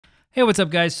Hey, what's up,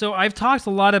 guys? So I've talked a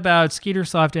lot about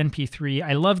Skeetersoft NPIII.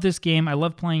 I love this game. I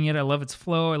love playing it. I love its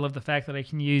flow. I love the fact that I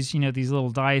can use, these little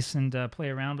dice and play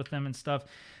around with them and stuff.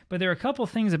 But there are a couple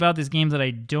things about this game that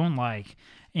I don't like.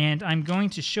 And I'm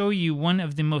going to show you one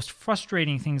of the most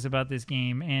frustrating things about this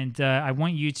game. And I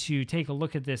want you to take a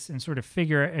look at this and sort of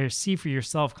figure or see for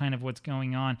yourself kind of what's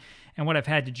going on and what I've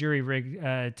had to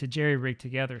jerry-rig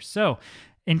together. So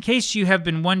in case you have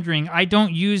been wondering, I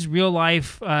don't use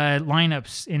real-life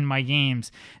lineups in my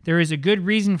games. There is a good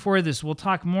reason for this. We'll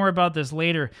talk more about this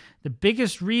later. The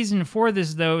biggest reason for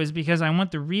this, though, is because I want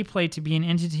the replay to be an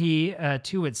entity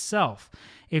to itself.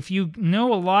 If you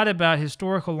know a lot about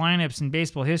historical lineups in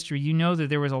baseball history, you know that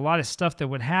there was a lot of stuff that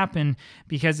would happen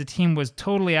because the team was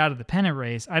totally out of the pennant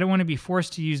race. I don't want to be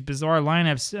forced to use bizarre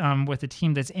lineups with a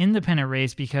team that's in the pennant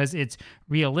race because it's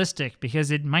realistic, because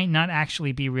it might not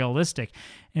actually be realistic.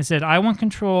 Instead, I want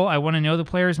control. I want to know the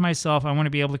players myself. I want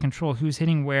to be able to control who's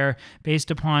hitting where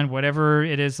based upon whatever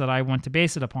it is that I want to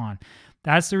base it upon.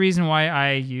 That's the reason why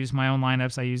I use my own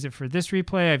lineups. I use it for this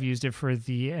replay. I've used it for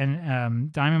the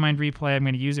Diamond Mine replay. I'm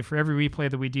going to use it for every replay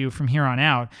that we do from here on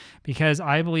out because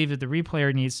I believe that the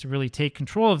replayer needs to really take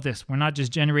control of this. We're not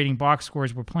just generating box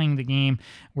scores. We're playing the game.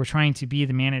 We're trying to be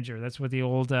the manager. That's what the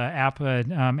old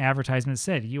APBA advertisement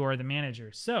said. You are the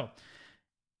manager. So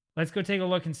let's go take a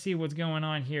look and see what's going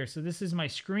on here. So this is my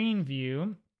screen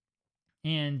view,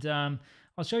 and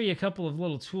I'll show you a couple of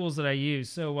little tools that I use.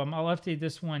 So I'll update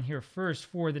this one here first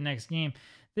for the next game.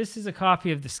 This is a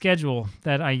copy of the schedule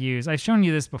that I use. I've shown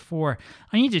you this before.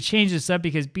 I need to change this up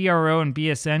because BRO and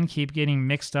BSN keep getting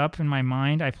mixed up in my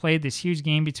mind. I played this huge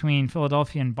game between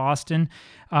Philadelphia and Boston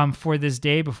for this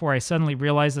day before I suddenly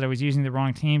realized that I was using the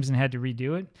wrong teams and had to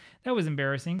redo it. That was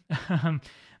embarrassing.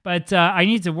 But I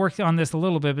need to work on this a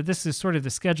little bit, but this is sort of the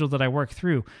schedule that I work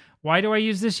through. Why do I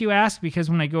use this, you ask? Because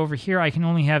when I go over here, I can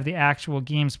only have the actual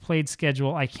games played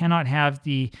schedule. I cannot have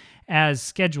the as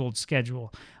scheduled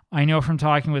schedule. I know from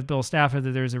talking with Bill Stafford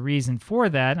that there's a reason for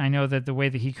that. I know that the way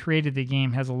that he created the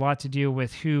game has a lot to do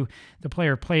with who the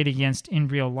player played against in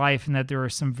real life, and that there are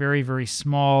some very, very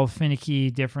small, finicky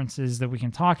differences that we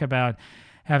can talk about.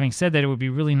 Having said that, it would be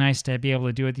really nice to be able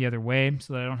to do it the other way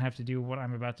so that I don't have to do what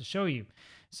I'm about to show you.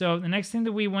 So the next thing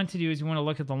that we want to do is we want to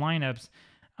look at the lineups.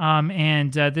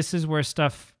 This is where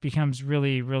stuff becomes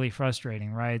really, really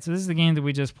frustrating, right? So this is the game that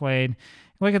we just played.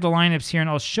 Look at the lineups here, and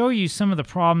I'll show you some of the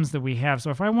problems that we have.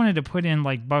 So if I wanted to put in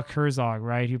like Buck Herzog,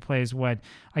 right, who plays what?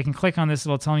 I can click on this.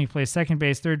 It'll tell me he plays second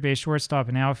base, third base, shortstop,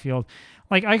 and outfield.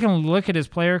 Like I can look at his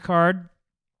player card,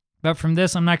 but from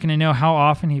this, I'm not going to know how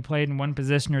often he played in one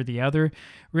position or the other.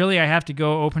 Really, I have to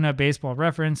go open up Baseball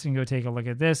Reference and go take a look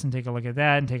at this and take a look at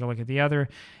that and take a look at the other.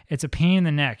 It's a pain in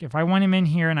the neck. If I want him in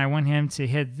here and I want him to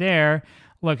hit there,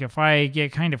 look, if I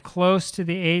get kind of close to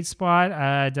the 8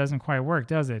 spot, it doesn't quite work,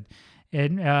 does it?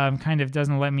 It kind of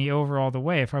doesn't let me over all the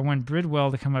way. If I want Bridwell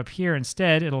to come up here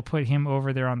instead, it'll put him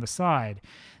over there on the side.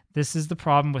 This is the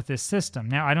problem with this system.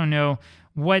 Now, I don't know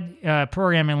what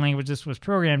programming language this was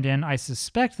programmed in. I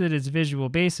suspect that it's Visual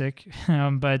Basic,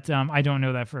 but I don't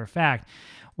know that for a fact.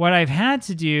 What I've had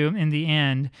to do in the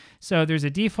end, so there's a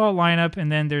default lineup, and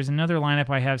then there's another lineup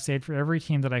I have saved for every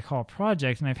team that I call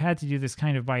project, and I've had to do this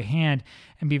kind of by hand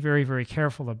and be very, very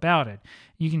careful about it.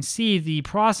 You can see the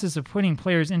process of putting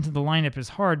players into the lineup is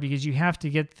hard because you have to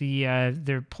get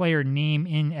their player name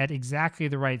in at exactly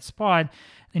the right spot.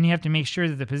 Then you have to make sure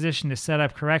that the position is set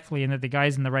up correctly and that the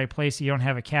guy's in the right place so you don't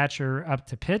have a catcher up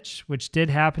to pitch, which did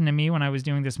happen to me when I was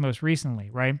doing this most recently,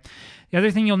 right? The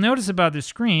other thing you'll notice about the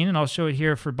screen, and I'll show it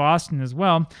here for Boston as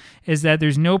well, is that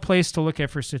there's no place to look at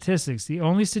for statistics. The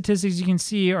only statistics you can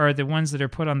see are the ones that are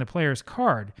put on the player's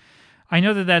card. I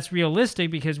know that that's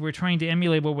realistic because we're trying to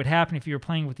emulate what would happen if you were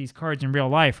playing with these cards in real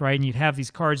life, right? And you'd have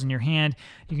these cards in your hand.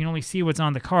 You can only see what's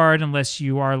on the card unless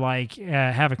you are like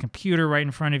have a computer right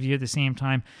in front of you at the same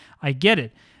time. I get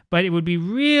it. But it would be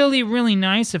really, really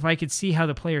nice if I could see how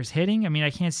the player's hitting. I mean, I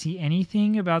can't see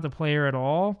anything about the player at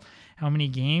all, how many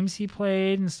games he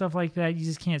played and stuff like that. You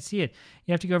just can't see it.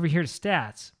 You have to go over here to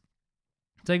stats.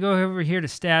 So I go over here to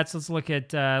stats. Let's look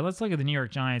at the New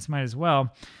York Giants. Might as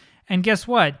well. And guess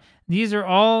what? These are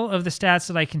all of the stats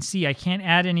that I can see. I can't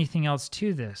add anything else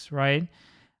to this, right?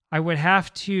 I would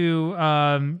have to,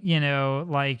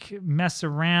 like mess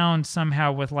around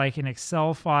somehow with like an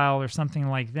Excel file or something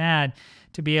like that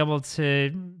to be able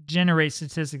to generate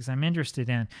statistics I'm interested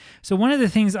in. So one of the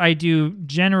things I do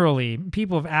generally,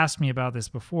 people have asked me about this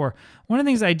before, one of the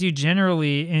things I do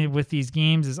generally with these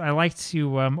games is I like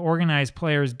to organize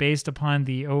players based upon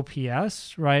the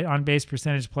OPS, right, on base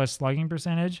percentage plus slugging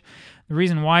percentage. The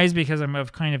reason why is because I'm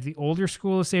of kind of the older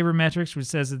school of sabermetrics, which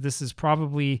says that this is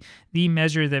probably the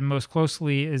measure that most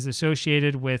closely is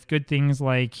associated with good things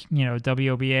like,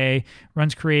 WOBA,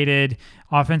 runs created,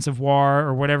 offensive WAR,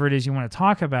 or whatever it is you want to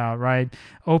talk about, right?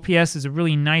 OPS is a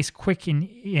really nice, quick,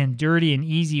 and dirty and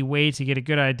easy way to get a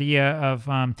good idea of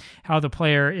how the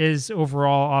player is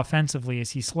overall offensively.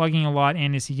 Is he slugging a lot,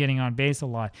 and is he getting on base a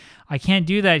lot? I can't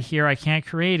do that here. I can't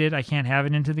create it. I can't have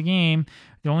it into the game.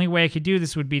 The only way I could do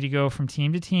this would be to go from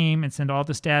team to team and send all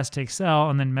the stats to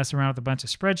Excel and then mess around with a bunch of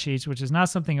spreadsheets, which is not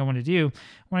something I want to do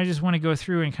when I just want to go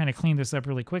through and kind of clean this up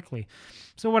really quickly.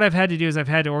 So what I've had to do is I've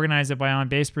had to organize it by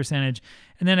on-base percentage,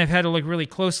 and then I've had to look really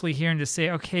closely here and just say,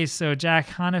 okay, so Jack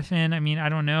Hanifin, I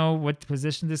don't know what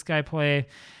position this guy play.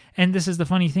 And this is the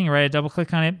funny thing, right? I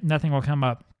double-click on it, nothing will come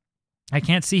up. I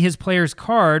can't see his player's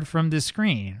card from this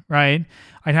screen, right?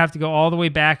 I'd have to go all the way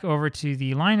back over to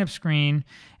the lineup screen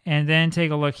and then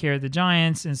take a look here at the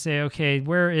Giants and say, okay,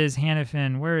 where is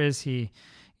Hanifin? Where is he?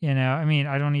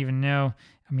 I don't even know.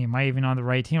 Am I even on the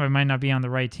right team? I might not be on the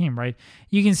right team, right?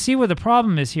 You can see what the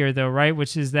problem is here, though, right?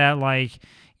 Which is that,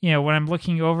 when I'm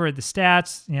looking over at the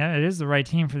stats, it is the right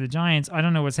team for the Giants. I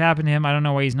don't know what's happened to him. I don't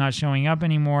know why he's not showing up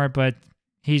anymore, but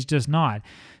he's just not.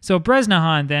 So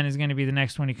Bresnahan then is going to be the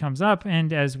next one who comes up.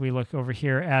 And as we look over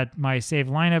here at my saved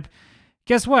lineup,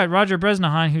 guess what? Roger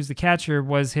Bresnahan, who's the catcher,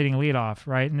 was hitting leadoff,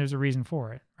 right? And there's a reason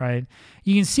for it, right?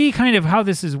 You can see kind of how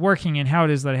this is working and how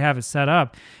it is that I have it set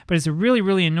up. But it's a really,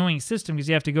 really annoying system because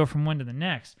you have to go from one to the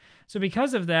next. So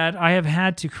because of that, I have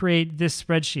had to create this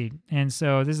spreadsheet. And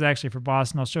so this is actually for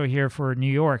Boston. I'll show here for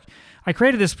New York. I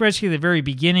created this spreadsheet at the very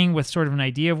beginning with sort of an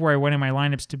idea of where I wanted my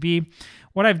lineups to be.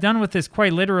 What I've done with this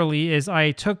quite literally is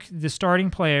I took the starting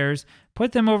players,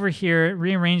 put them over here,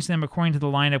 rearranged them according to the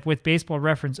lineup with Baseball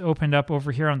Reference opened up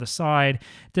over here on the side,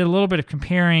 did a little bit of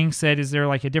comparing, said, is there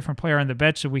like a different player on the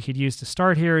bench that we could use to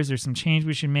start here? Is there some change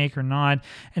we should make or not?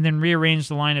 And then rearranged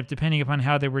the lineup depending upon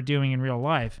how they were doing in real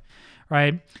life.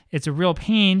 Right? It's a real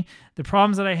pain. The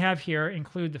problems that I have here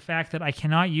include the fact that I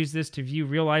cannot use this to view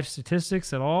real-life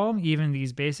statistics at all, even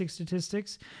these basic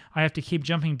statistics. I have to keep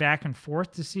jumping back and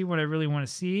forth to see what I really want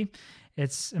to see.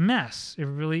 It's a mess. It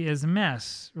really is a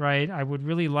mess, right? I would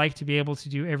really like to be able to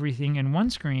do everything in one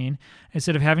screen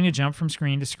instead of having to jump from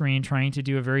screen to screen trying to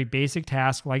do a very basic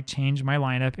task like change my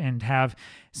lineup and have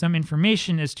some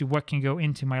information as to what can go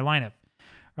into my lineup,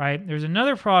 right? There's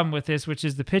another problem with this, which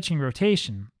is the pitching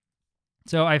rotation.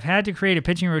 So I've had to create a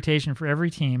pitching rotation for every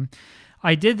team.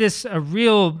 I did this a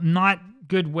real not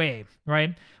good way,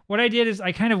 right? What I did is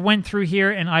I kind of went through here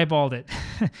and eyeballed it.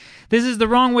 This is the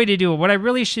wrong way to do it. What I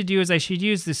really should do is I should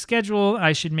use the schedule.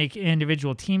 I should make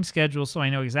individual team schedules so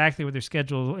I know exactly what their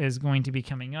schedule is going to be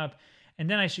coming up. And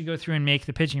then I should go through and make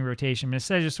the pitching rotation. But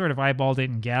instead I just sort of eyeballed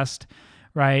it and guessed,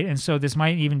 right? And so this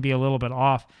might even be a little bit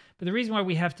off. But the reason why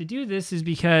we have to do this is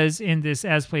because in this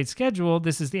as-played schedule,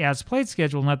 this is the as-played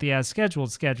schedule, not the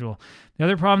as-scheduled schedule. The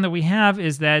other problem that we have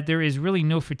is that there is really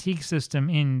no fatigue system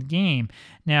in game.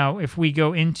 Now, if we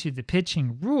go into the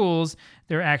pitching rules,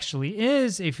 there actually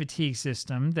is a fatigue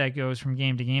system that goes from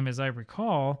game to game, as I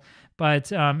recall,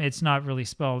 but it's not really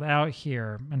spelled out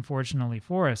here, unfortunately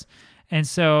for us. And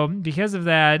so because of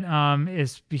that,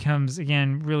 it becomes,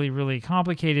 again, really, really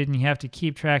complicated, and you have to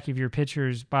keep track of your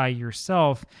pitchers by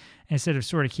yourself instead of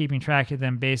sort of keeping track of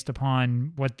them based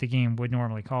upon what the game would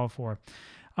normally call for.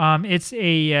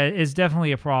 It's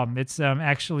definitely a problem. It's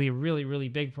actually a really, really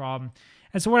big problem.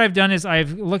 And so what I've done is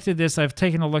I've looked at this, I've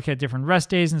taken a look at different rest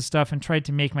days and stuff and tried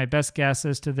to make my best guess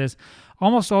as to this.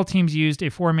 Almost all teams used a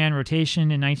 4-man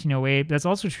rotation in 1908. That's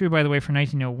also true, by the way, for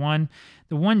 1901.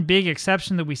 The one big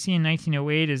exception that we see in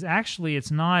 1908 is actually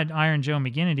it's not Iron Joe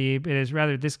McGinnity, it is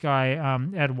rather this guy,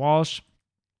 Ed Walsh.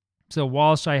 So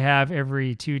Walsh I have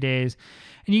every 2 days.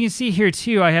 And you can see here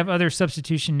too, I have other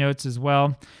substitution notes as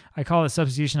well. I call it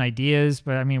substitution ideas,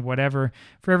 but I mean, whatever,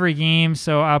 for every game.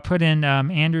 So I'll put in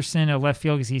Anderson at left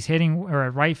field because he's hitting, or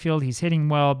at right field, he's hitting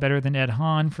well, better than Ed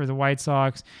Hahn for the White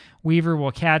Sox. Weaver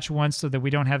will catch once so that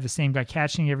we don't have the same guy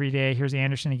catching every day. Here's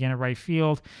Anderson again at right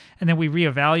field. And then we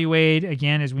reevaluate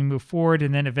again as we move forward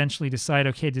and then eventually decide,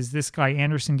 okay, does this guy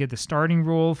Anderson get the starting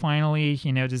role finally?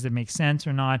 You know, does it make sense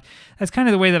or not? That's kind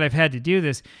of the way that I've had to do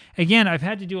this. Again, I've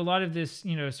had to do a lot of this,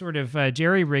 you know, sort of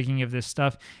jerry-rigging of this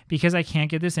stuff because I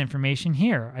can't get this information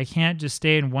here. I can't just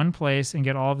stay in one place and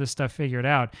get all of this stuff figured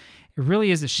out. It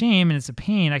really is a shame and it's a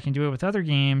pain. I can do it with other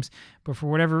games, but for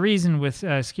whatever reason with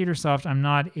Skeetersoft, I'm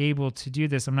not able to do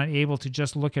this. I'm not able to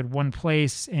just look at one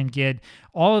place and get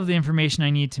all of the information I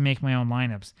need to make my own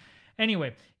lineups.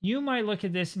 Anyway, you might look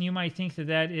at this and you might think that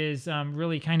that is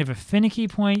really kind of a finicky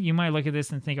point. You might look at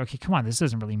this and think, okay, come on, this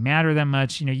doesn't really matter that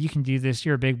much. You can do this.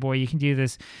 You're a big boy. You can do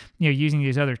this, using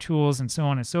these other tools and so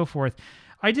on and so forth.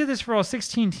 I did this for all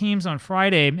 16 teams on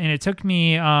Friday, and it took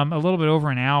me a little bit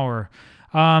over an hour.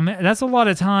 That's a lot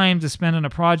of time to spend on a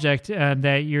project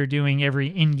that you're doing every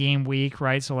in-game week,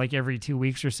 right? So like every 2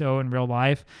 weeks or so in real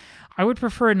life. I would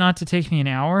prefer it not to take me an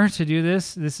hour to do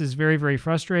this. This is very, very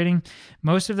frustrating.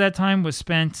 Most of that time was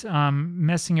spent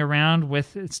messing around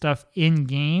with stuff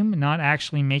in-game, not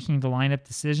actually making the lineup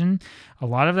decision. A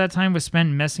lot of that time was spent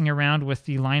messing around with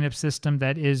the lineup system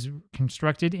that is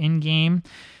constructed in-game.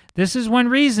 This is one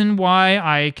reason why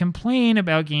I complain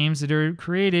about games that are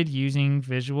created using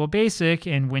Visual Basic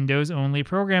and Windows-only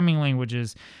programming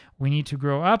languages. We need to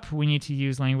grow up. We need to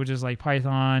use languages like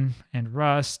Python and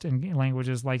Rust and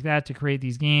languages like that to create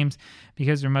these games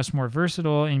because they're much more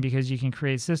versatile and because you can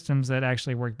create systems that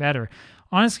actually work better.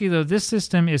 Honestly, though, this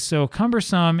system is so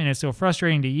cumbersome and it's so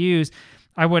frustrating to use,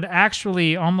 I would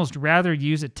actually almost rather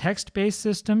use a text-based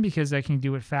system because I can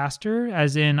do it faster,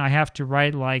 as in I have to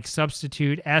write like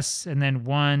substitute S and then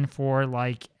 1 for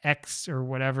like X or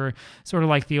whatever, sort of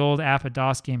like the old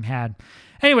APBA game had.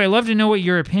 Anyway, I'd love to know what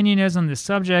your opinion is on this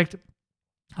subject.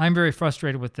 I'm very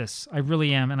frustrated with this. I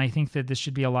really am, and I think that this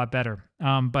should be a lot better.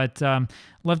 But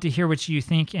love to hear what you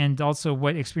think and also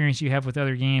what experience you have with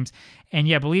other games. And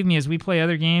yeah, believe me, as we play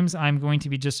other games, I'm going to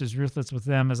be just as ruthless with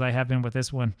them as I have been with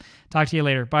this one. Talk to you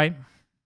later. Bye.